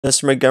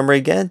Mr. Montgomery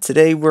again.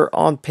 Today we're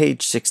on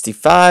page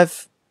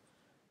 65,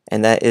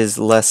 and that is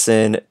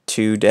lesson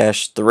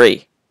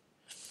 2-3.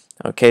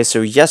 Okay,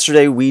 so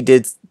yesterday we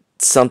did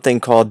something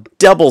called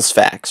doubles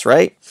facts,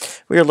 right?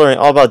 We are learning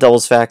all about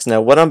doubles facts. Now,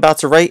 what I'm about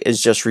to write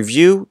is just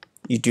review.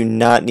 You do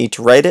not need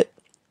to write it.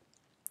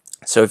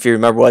 So if you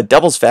remember what a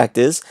doubles fact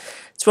is,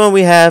 it's when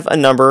we have a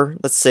number,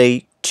 let's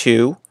say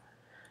 2,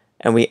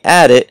 and we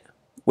add it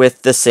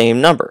with the same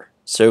number.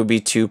 So it would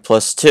be 2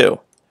 plus 2.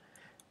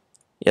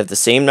 You have the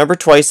same number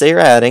twice that you're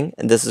adding,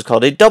 and this is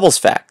called a doubles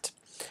fact.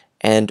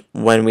 And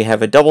when we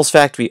have a doubles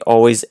fact, we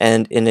always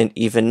end in an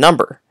even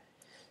number.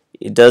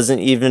 It doesn't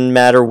even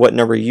matter what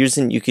number you're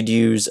using. You could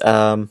use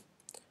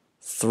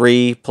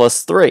 3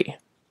 plus 3,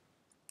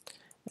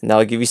 and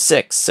that'll give you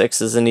 6.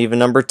 6 is an even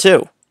number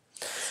too.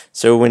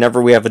 So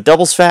whenever we have a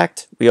doubles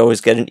fact, we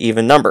always get an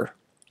even number.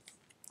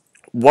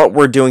 What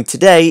we're doing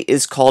today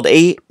is called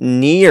a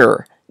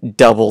near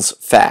doubles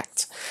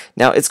fact.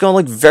 Now, it's going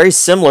to look very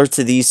similar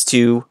to these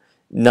two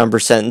number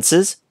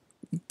sentences,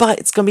 but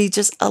it's going to be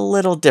just a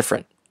little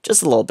different,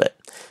 just a little bit.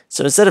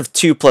 So instead of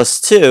 2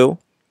 plus 2,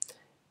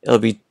 it'll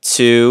be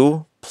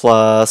 2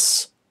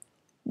 plus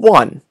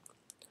 1.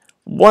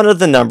 One of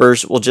the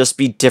numbers will just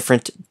be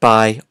different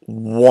by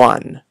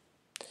 1.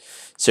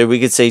 So we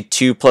could say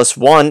 2 plus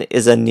 1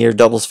 is a near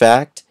doubles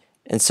fact,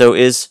 and so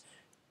is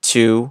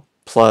 2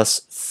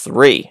 plus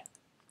 3.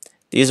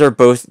 These are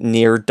both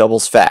near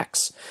doubles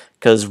facts,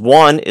 because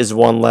 1 is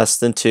 1 less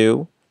than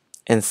 2,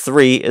 and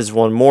 3 is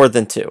 1 more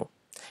than 2.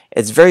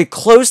 It's very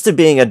close to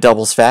being a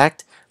doubles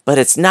fact, but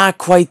it's not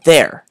quite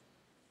there.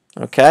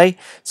 Okay,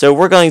 so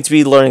we're going to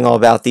be learning all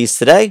about these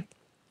today,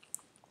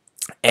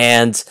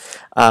 and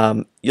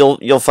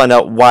you'll find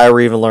out why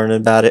we're even learning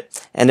about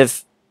it. And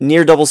if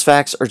near doubles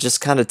facts are just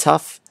kind of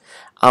tough,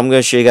 I'm going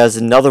to show you guys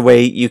another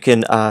way you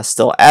can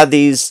still add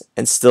these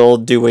and still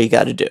do what you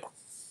got to do.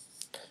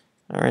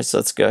 All right, so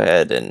let's go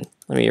ahead and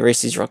let me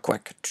erase these real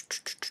quick.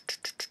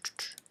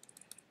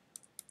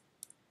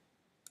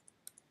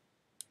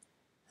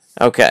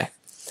 Okay,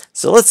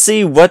 so let's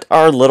see what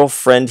our little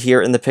friend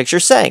here in the picture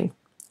is saying.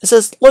 It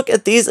says, look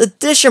at these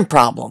addition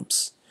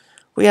problems.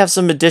 We have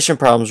some addition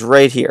problems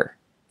right here.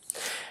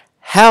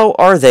 How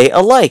are they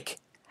alike?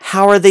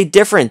 How are they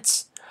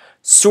different?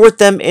 Sort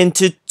them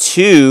into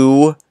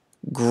 2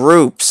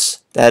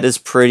 groups. That is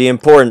pretty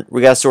important.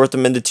 We got to sort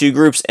them into 2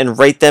 groups and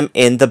write them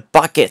in the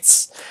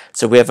buckets.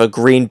 So we have a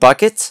green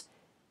bucket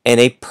and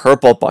a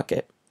purple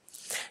bucket.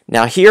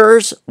 Now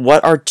here's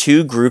what our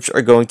 2 groups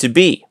are going to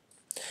be.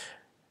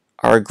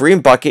 Our green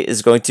bucket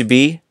is going to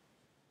be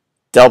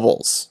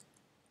doubles.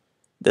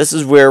 This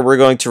is where we're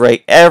going to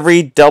write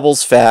every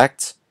doubles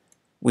fact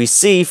we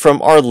see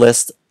from our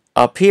list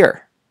up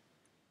here.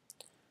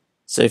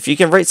 So if you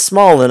can write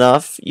small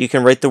enough, you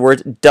can write the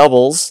word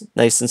doubles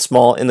nice and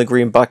small in the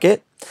green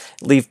bucket.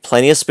 Leave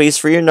plenty of space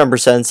for your number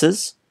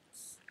sentences.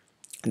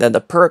 And then the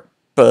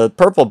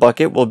purple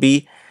bucket will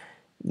be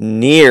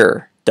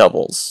near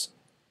doubles.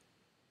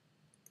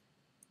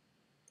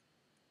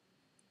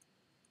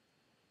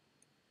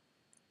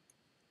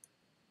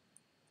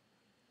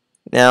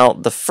 Now,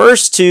 the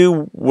first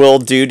 2 will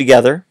do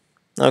together,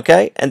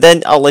 okay? And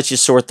then I'll let you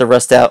sort the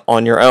rest out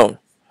on your own,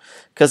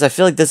 because I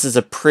feel like this is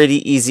a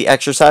pretty easy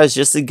exercise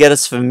just to get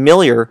us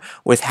familiar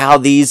with how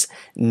these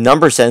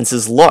number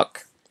sentences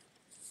look.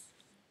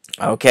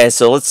 Okay,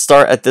 so let's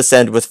start at this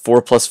end with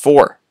 4 plus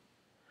 4.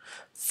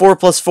 4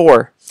 plus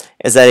 4,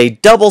 is that a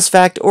doubles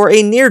fact or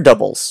a near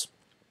doubles?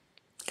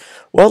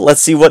 Well,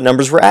 let's see what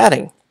numbers we're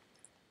adding.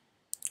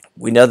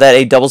 We know that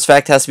a doubles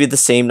fact has to be the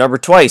same number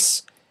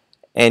twice.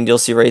 And you'll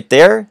see right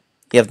there,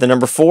 you have the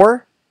number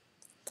 4,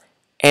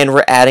 and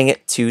we're adding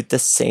it to the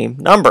same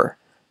number.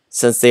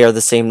 Since they are the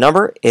same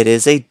number, it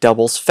is a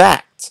doubles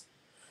fact.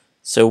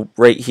 So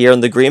right here in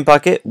the green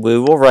bucket, we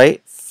will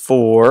write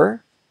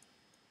 4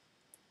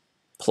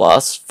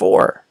 plus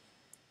 4.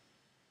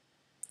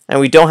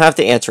 And we don't have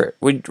to answer it.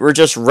 We're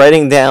just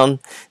writing down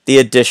the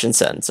addition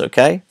sentence,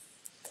 okay?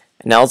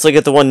 And now let's look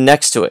at the one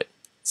next to it. It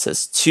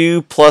says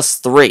 2 plus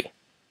 3.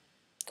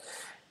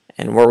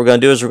 And what we're going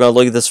to do is we're going to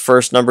look at this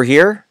first number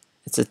here.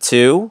 It's a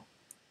 2.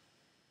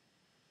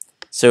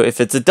 So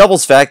if it's a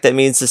doubles fact, that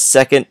means the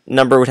second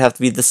number would have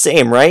to be the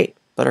same, right?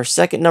 But our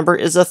second number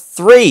is a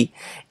 3.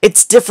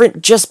 It's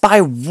different just by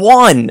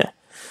 1.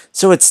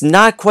 So it's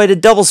not quite a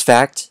doubles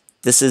fact.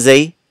 This is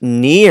a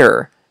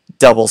near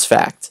doubles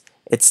fact.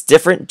 It's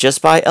different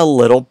just by a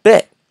little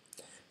bit.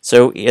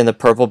 So in the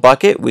purple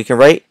bucket, we can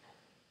write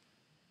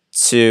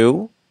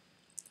 2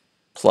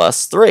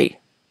 plus 3.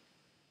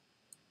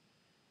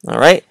 All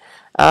right.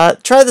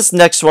 Try this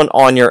next one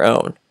on your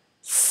own.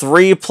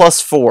 3 plus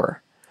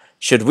 4.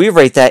 Should we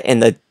write that in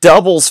the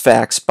doubles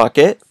facts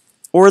bucket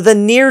or the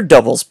near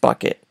doubles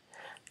bucket?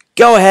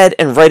 Go ahead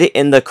and write it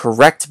in the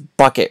correct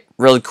bucket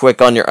really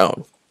quick on your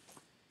own.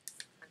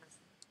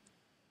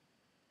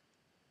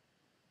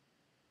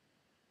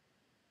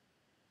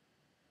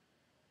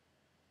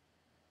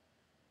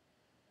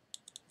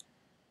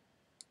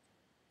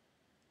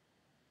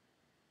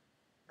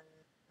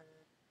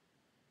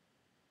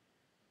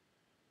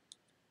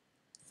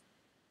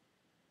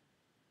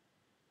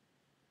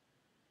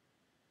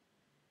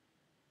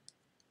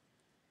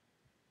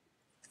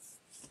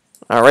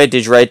 All right,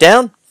 did you write it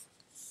down?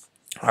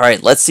 All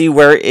right, let's see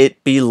where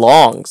it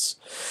belongs.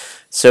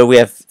 So we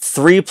have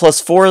 3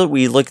 plus 4.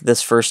 We look at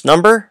this first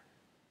number.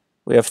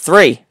 We have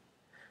 3.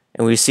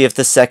 And we see if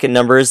the second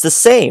number is the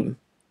same.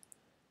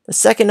 The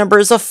second number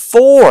is a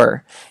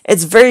 4.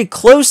 It's very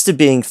close to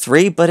being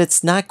 3, but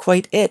it's not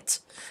quite it.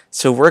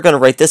 So we're going to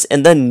write this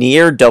in the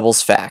near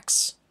doubles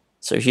facts.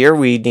 So here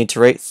we need to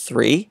write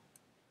 3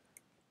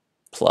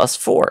 plus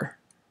 4.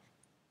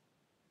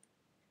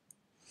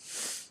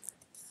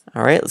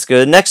 All right, let's go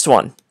to the next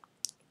one.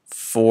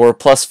 4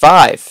 plus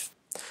 5.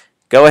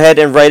 Go ahead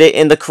and write it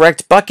in the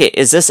correct bucket.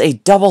 Is this a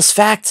doubles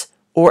fact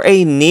or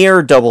a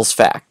near doubles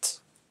fact?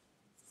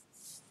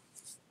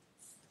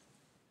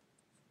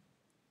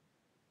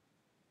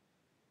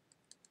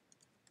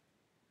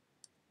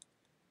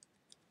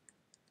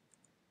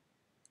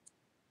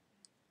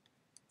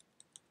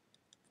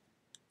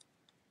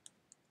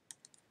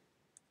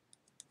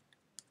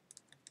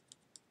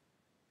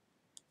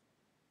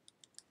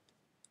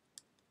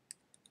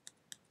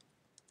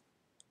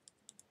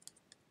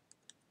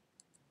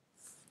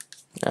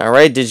 All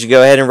right, did you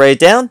go ahead and write it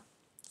down?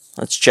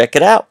 Let's check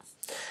it out.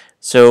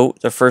 So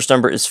the first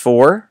number is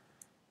 4,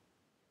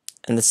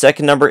 and the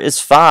second number is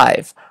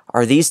 5.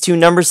 Are these two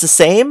numbers the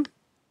same?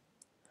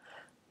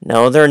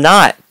 No, they're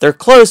not. They're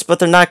close, but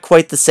they're not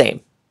quite the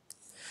same.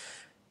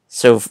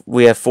 So if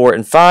we have 4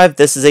 and 5.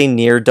 This is a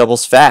near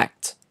doubles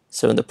fact.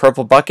 So in the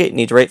purple bucket, you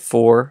need to write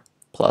 4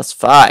 plus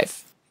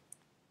 5.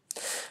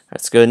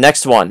 Let's go to the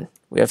next one.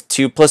 We have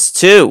 2 plus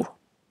 2.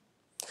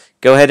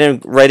 Go ahead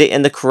and write it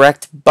in the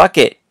correct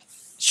bucket.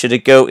 Should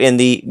it go in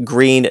the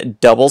green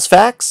doubles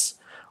facts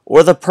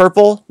or the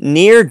purple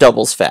near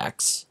doubles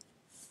facts?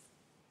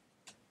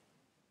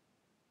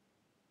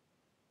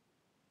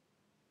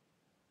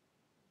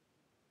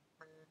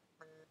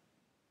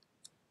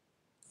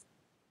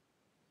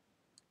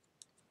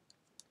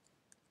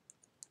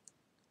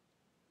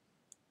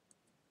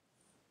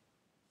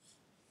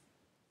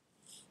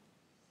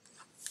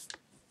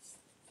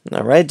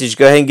 All right, did you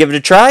go ahead and give it a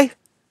try?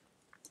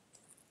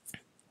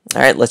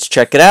 All right, let's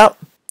check it out.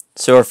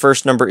 So our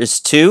first number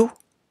is 2.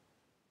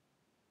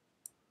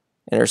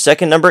 And our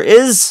second number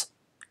is,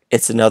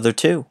 it's another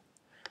 2.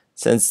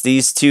 Since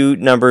these two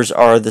numbers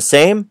are the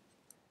same,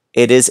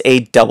 it is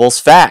a doubles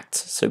fact.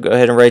 So go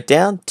ahead and write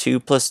down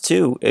 2 plus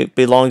 2. It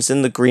belongs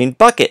in the green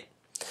bucket.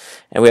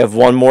 And we have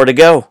one more to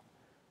go.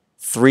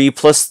 3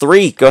 plus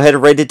 3. Go ahead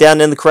and write it down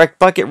in the correct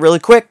bucket really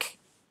quick.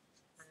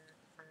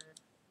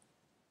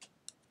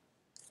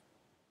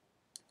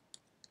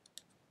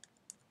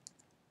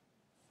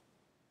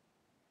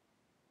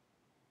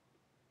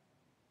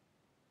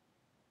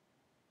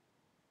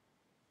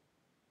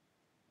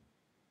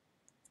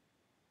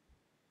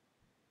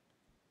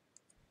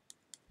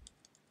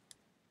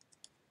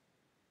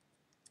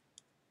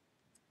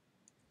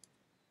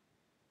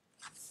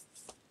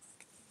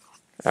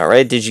 All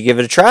right, did you give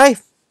it a try?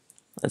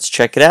 Let's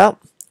check it out.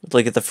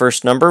 Look at the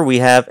first number. We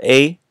have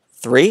a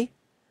 3.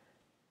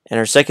 And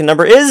our second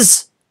number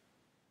is,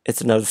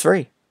 it's another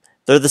 3.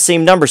 They're the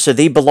same number, so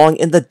they belong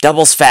in the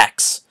doubles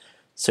facts.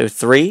 So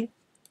 3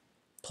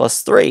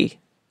 plus 3.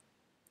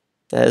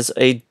 That is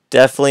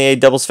definitely a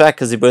doubles fact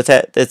because they both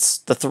had, it's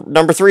the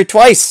number 3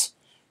 twice,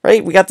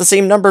 right? We got the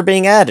same number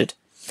being added.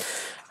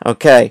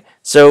 Okay,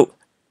 so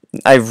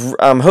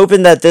I'm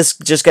hoping that this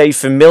just got you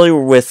familiar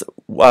with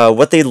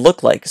what they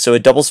look like. So a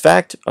doubles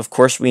fact, of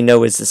course, we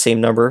know is the same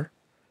number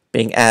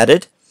being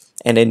added.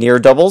 And a near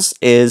doubles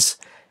is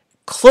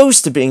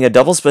close to being a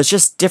doubles, but it's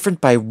just different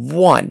by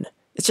 1.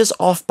 It's just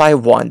off by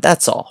 1,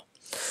 that's all.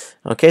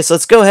 Okay, so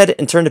let's go ahead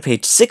and turn to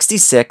page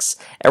 66,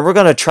 and we're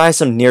going to try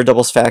some near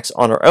doubles facts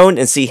on our own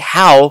and see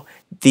how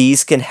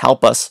these can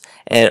help us,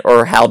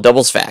 or how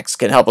doubles facts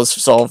can help us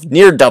solve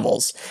near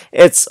doubles.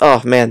 It's,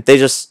 oh man,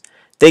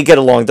 they get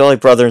along. They're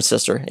like brother and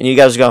sister. And you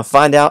guys are going to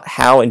find out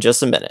how in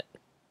just a minute.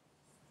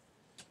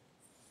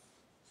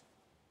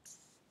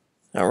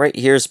 All right,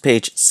 here's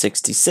page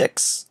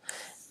 66.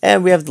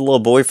 And we have the little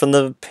boy from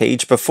the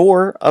page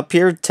before up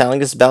here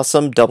telling us about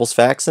some doubles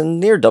facts and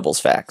near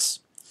doubles facts.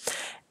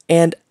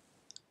 And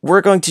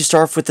we're going to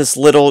start off with this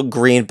little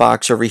green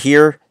box over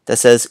here that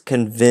says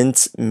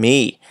convince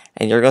me.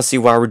 And you're going to see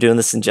why we're doing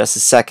this in just a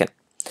second.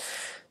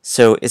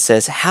 So it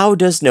says, how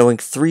does knowing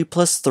 3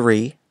 plus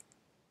 3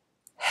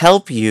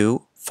 help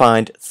you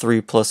find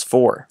 3 plus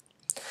 4?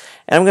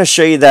 And I'm going to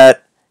show you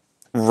that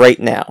right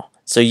now,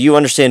 so you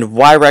understand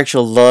why we're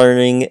actually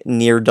learning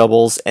near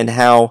doubles and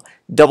how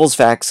doubles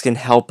facts can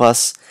help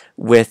us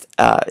with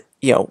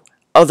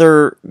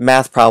other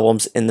math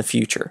problems in the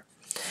future.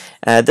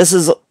 This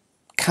is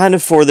kind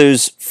of for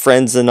those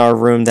friends in our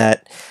room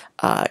that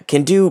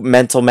can do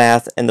mental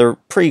math and they're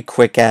pretty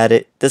quick at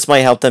it. This might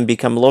help them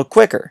become a little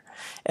quicker.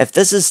 If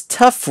this is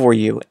tough for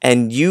you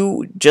and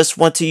you just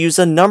want to use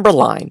a number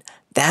line,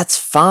 that's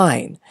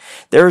fine.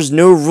 There's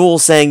no rule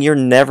saying you're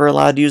never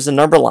allowed to use a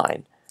number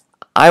line.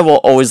 I will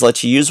always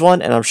let you use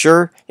one, and I'm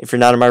sure if you're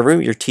not in my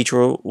room, your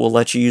teacher will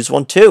let you use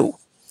one too.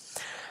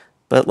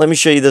 But let me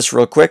show you this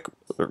real quick.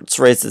 Let's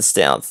write this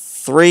down.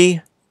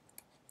 3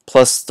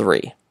 plus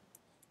 3.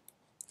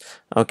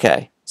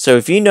 Okay, So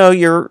if you know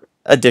your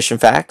addition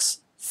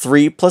facts,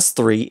 3 plus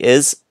 3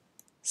 is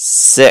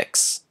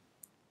 6.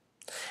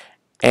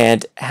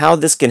 And how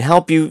this can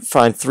help you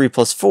find 3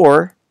 plus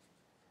 4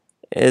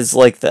 is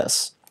like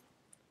this.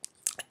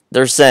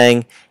 They're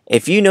saying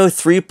if you know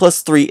 3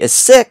 plus 3 is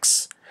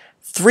 6,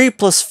 3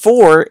 plus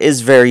 4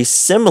 is very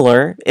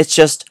similar. It's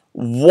just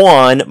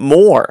 1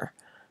 more.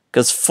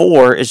 Because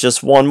 4 is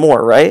just 1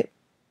 more, right?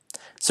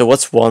 So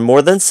what's 1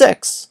 more than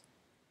 6?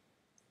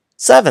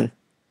 7.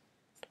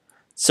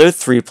 So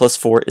 3 plus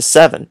 4 is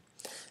 7.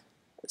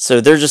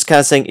 So they're just kind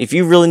of saying if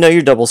you really know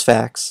your doubles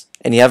facts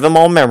and you have them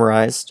all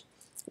memorized,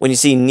 when you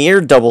see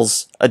near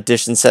doubles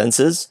addition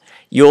sentences,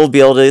 you'll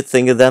be able to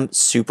think of them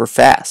super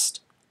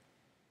fast.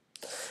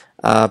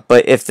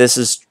 But if this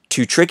is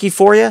too tricky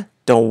for you,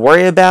 don't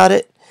worry about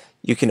it.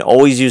 You can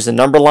always use a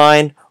number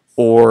line,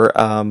 or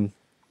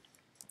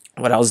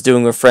what I was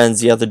doing with friends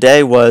the other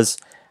day was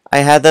I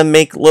had them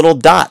make little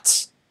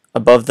dots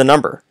above the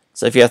number.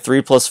 So if you have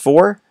 3 plus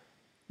 4,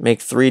 make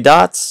 3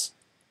 dots.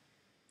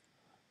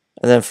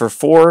 And then for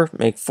 4,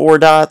 make 4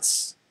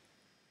 dots.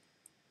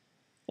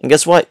 And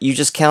guess what? You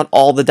just count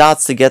all the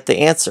dots to get the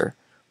answer.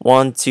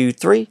 1, 2,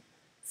 3,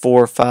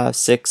 4, 5,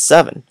 6,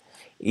 7.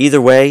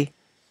 Either way,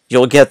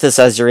 you'll get this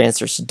as your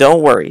answer. So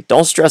don't worry.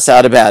 Don't stress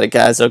out about it,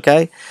 guys,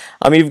 okay?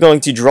 I'm even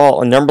going to draw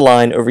a number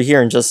line over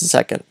here in just a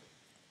second.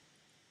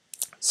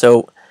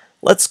 So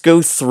let's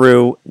go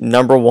through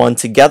number 1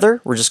 together.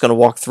 We're just going to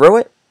walk through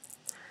it.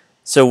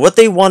 So what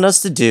they want us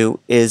to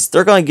do is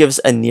they're going to give us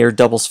a near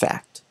doubles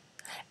fact.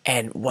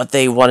 And what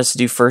they want us to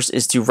do first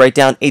is to write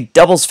down a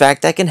doubles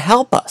fact that can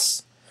help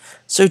us.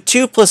 So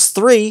 2 plus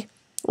 3,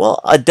 well,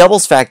 a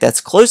doubles fact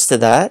that's close to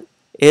that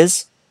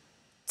is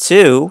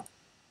 2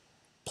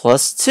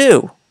 plus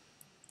 2.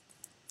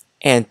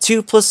 And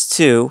 2 plus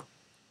 2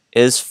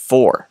 is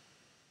 4.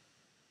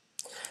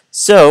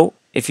 So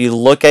if you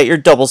look at your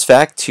doubles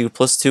fact, 2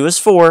 plus 2 is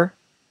 4.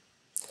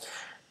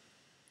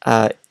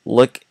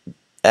 Look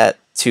at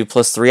 2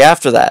 plus 3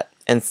 after that.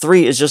 And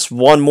 3 is just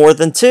 1 more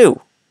than 2.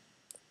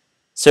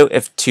 So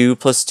if 2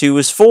 plus 2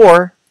 is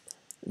 4,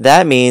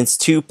 that means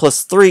 2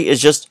 plus 3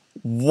 is just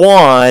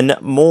 1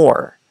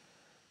 more.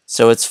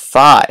 So it's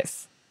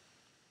 5.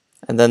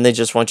 And then they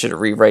just want you to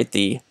rewrite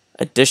the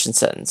addition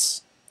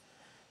sentence.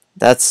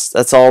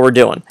 That's all we're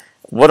doing.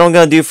 What I'm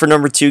going to do for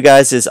number 2,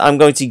 guys, is I'm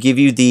going to give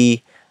you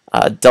the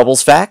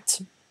doubles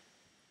fact,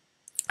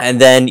 and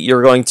then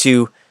you're going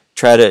to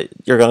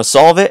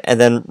solve it and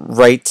then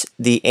write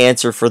the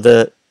answer for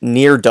the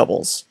near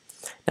doubles.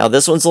 Now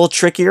this one's a little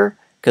trickier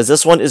because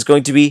this one is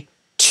going to be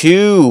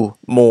 2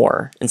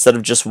 more instead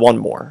of just 1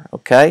 more,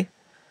 okay?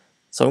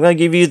 So I'm going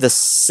to give you the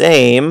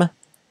same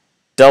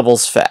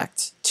doubles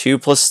fact, 2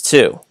 plus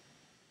 2.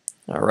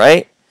 All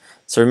right?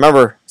 So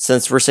remember,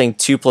 since we're saying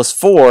 2 plus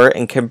 4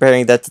 and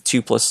comparing that to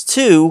 2 plus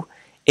 2,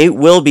 it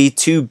will be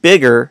 2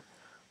 bigger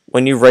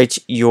when you write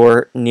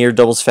your near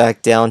doubles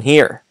fact down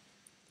here.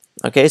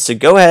 Okay, so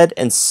go ahead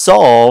and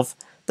solve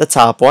the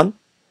top one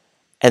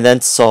and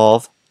then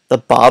solve the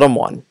bottom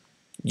one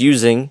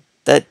using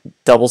that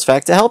doubles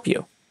fact to help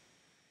you.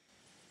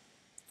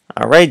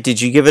 All right,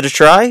 did you give it a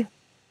try?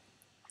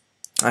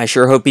 I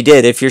sure hope you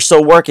did. If you're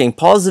still working,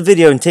 pause the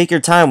video and take your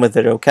time with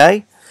it,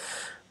 okay?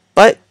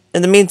 But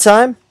in the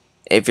meantime,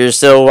 if you're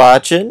still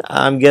watching,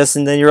 I'm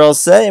guessing then you're all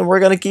set, and we're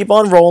going to keep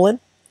on rolling.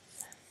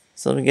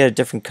 So let me get a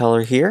different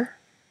color here.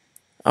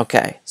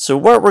 Okay, so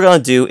what we're going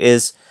to do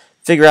is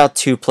figure out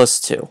 2 plus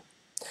 2.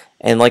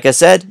 And like I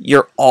said,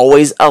 you're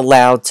always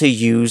allowed to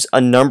use a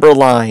number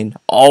line,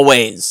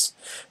 always.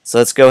 So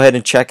let's go ahead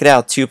and check it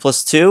out. 2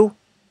 plus 2,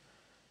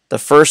 the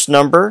first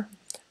number,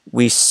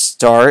 we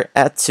start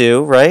at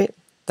 2, right?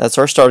 That's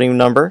our starting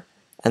number.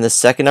 And the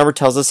second number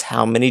tells us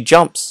how many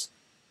jumps.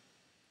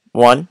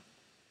 1,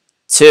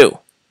 2.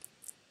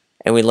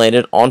 And we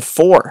landed on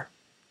 4.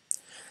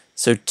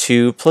 So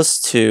 2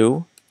 plus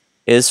 2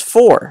 is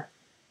 4.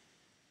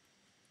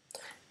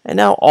 And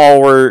now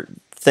all we're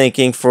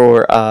thinking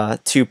for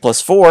 2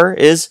 plus 4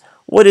 is,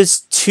 what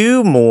is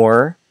 2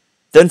 more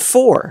than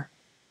 4?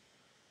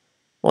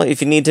 Well,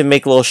 if you need to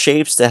make little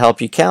shapes to help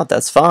you count,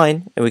 that's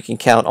fine. And we can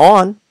count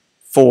on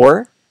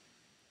 4,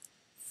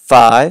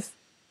 5,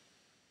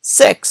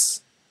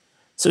 6.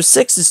 So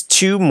 6 is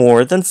 2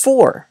 more than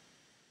 4.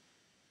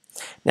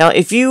 Now,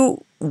 if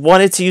you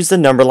wanted to use the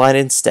number line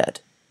instead,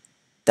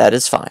 that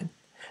is fine.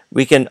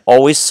 We can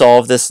always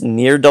solve this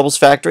near doubles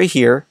fact right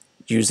here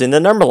using the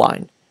number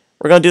line.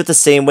 We're going to do it the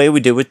same way we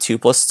did with 2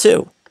 plus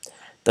 2.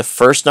 The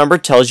first number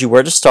tells you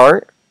where to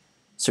start.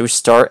 So we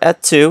start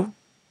at 2.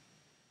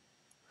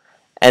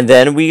 And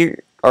then we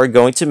are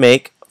going to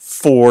make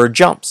 4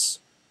 jumps.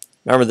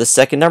 Remember, the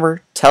second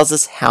number tells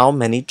us how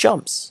many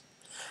jumps.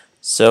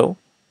 So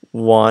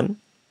 1,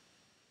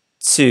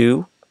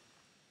 2,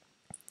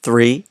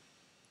 3,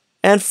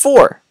 and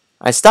 4.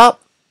 I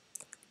stop.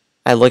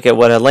 I look at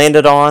what I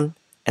landed on,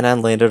 and I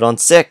landed on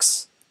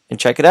 6. And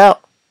check it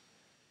out.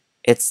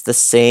 It's the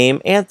same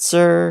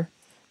answer.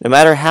 No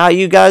matter how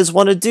you guys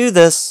want to do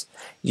this,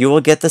 you will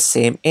get the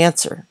same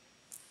answer.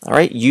 All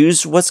right,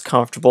 use what's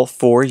comfortable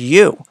for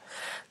you.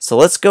 So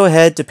let's go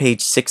ahead to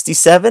page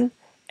 67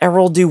 and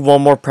we'll do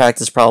one more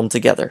practice problem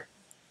together.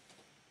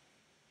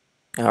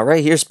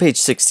 Alright, here's page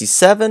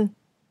 67.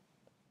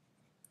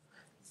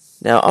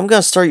 Now I'm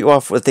going to start you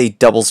off with a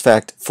doubles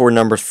fact for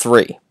number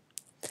 3.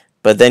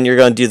 But then you're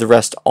going to do the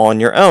rest on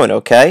your own,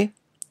 okay?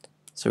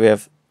 So we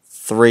have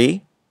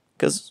 3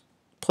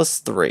 plus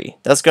 3.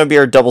 That's going to be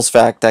our doubles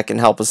fact that can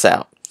help us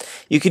out.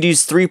 You could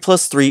use 3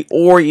 plus 3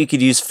 or you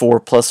could use 4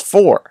 plus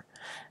 4.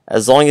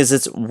 As long as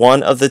it's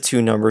one of the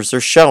two numbers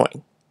they're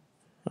showing.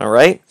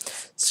 Alright?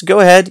 So go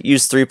ahead,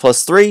 use 3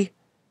 plus 3,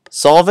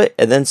 solve it,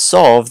 and then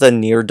solve the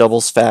near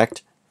doubles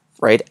fact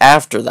right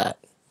after that.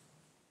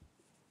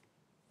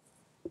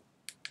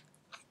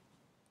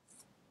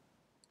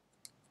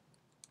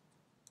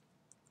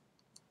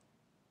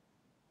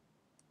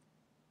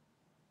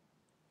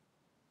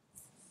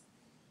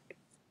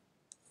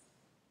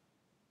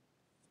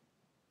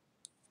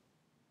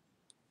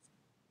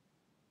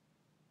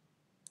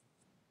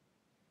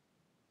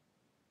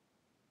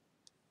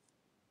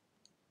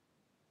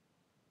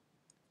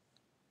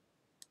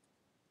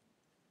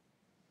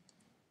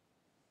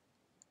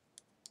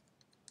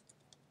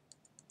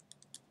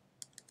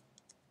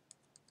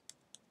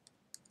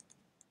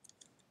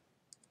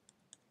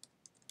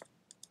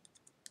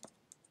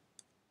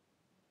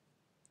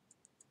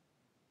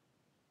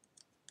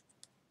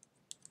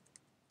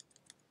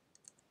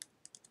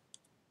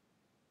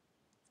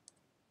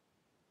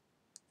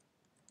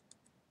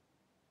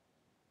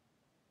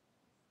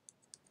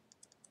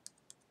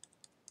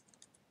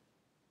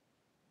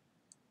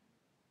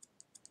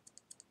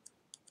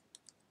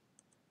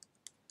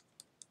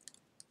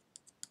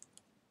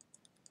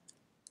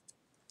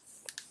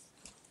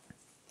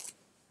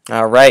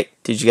 Alright,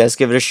 did you guys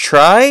give it a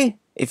try?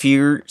 If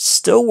you're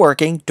still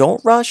working, don't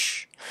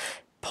rush.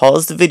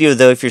 Pause the video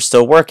though if you're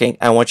still working.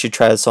 I want you to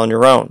try this on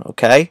your own,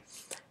 okay?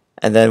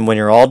 And then when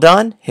you're all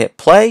done, hit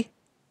play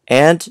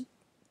and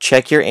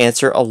check your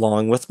answer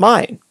along with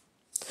mine.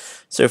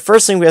 So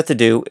first thing we have to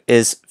do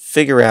is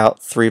figure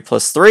out 3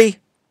 plus 3,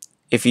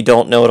 if you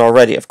don't know it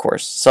already, of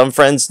course. Some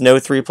friends know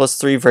 3 plus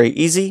 3 very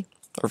easy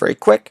or very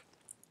quick,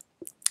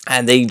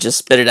 and they just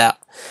spit it out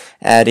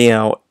at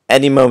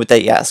any moment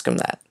that you ask them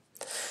that.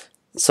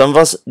 Some of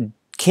us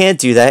can't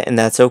do that, and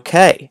that's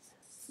okay.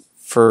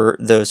 For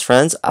those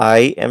friends,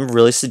 I am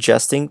really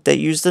suggesting that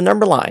you use the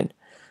number line.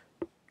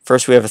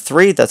 First we have a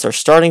 3, that's our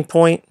starting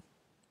point,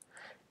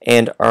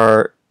 and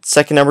our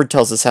second number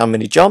tells us how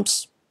many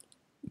jumps.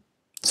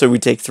 So we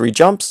take 3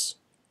 jumps,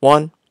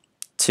 1,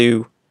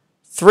 2,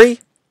 3.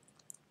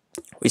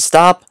 We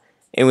stop,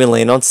 and we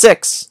land on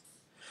 6.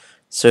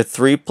 So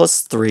 3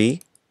 plus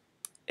 3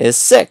 is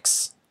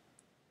 6.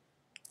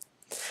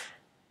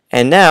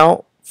 And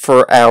now,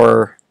 for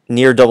our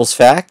near doubles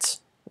fact,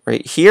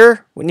 right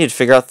here, we need to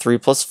figure out 3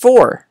 plus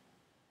 4.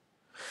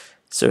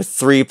 So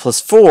 3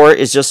 plus 4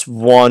 is just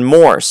 1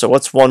 more. So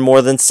what's 1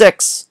 more than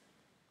 6?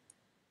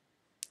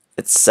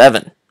 It's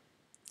 7.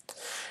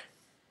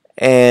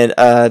 And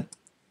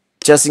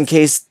just in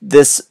case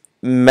this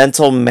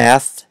mental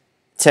math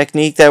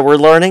technique that we're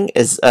learning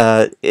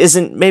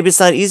maybe it's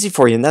not easy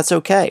for you, and that's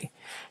okay.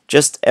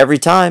 Just every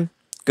time,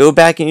 go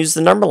back and use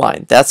the number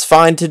line. That's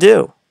fine to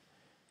do.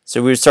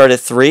 So we would start at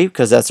 3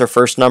 because that's our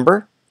first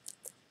number.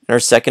 And our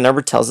second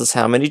number tells us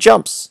how many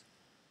jumps.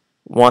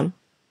 1,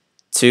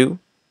 2,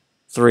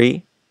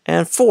 3,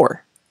 and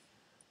 4.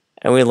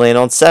 And we land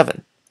on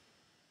 7.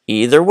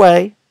 Either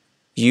way,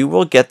 you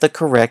will get the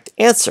correct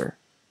answer.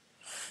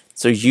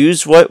 So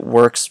use what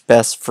works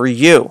best for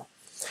you.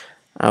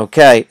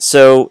 Okay,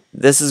 so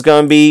this is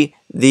going to be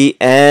the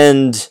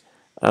end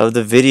of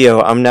the video.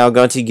 I'm now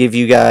going to give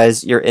you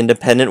guys your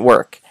independent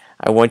work.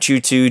 I want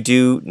you to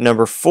do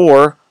number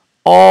 4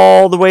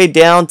 all the way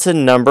down to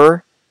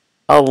number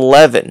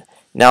 11.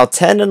 Now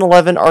 10 and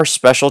 11 are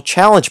special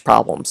challenge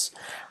problems.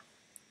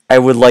 I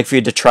would like for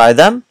you to try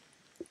them.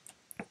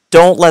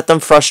 Don't let them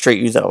frustrate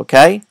you though,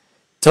 okay?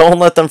 Don't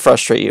let them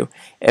frustrate you.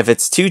 If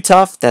it's too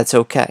tough, that's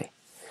okay.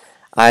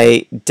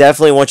 I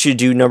definitely want you to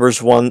do numbers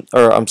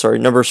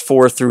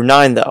 4 through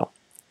 9 though.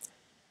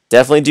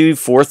 Definitely do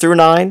 4 through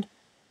 9,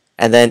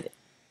 and then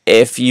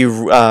if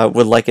you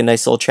would like a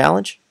nice little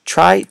challenge,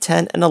 try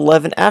 10 and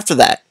 11 after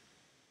that.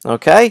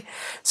 Okay?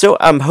 So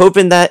I'm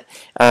hoping that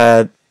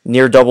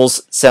near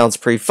doubles sounds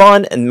pretty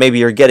fun, and maybe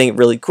you're getting it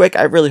really quick.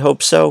 I really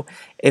hope so.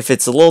 If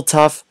it's a little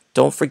tough,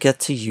 don't forget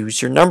to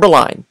use your number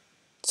line.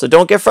 So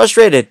don't get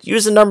frustrated.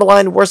 Use the number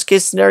line. Worst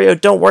case scenario,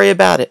 don't worry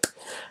about it.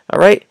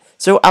 Alright?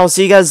 So I'll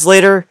see you guys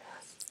later,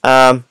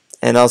 and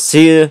I'll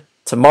see you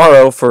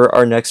tomorrow for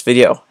our next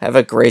video. Have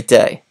a great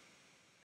day.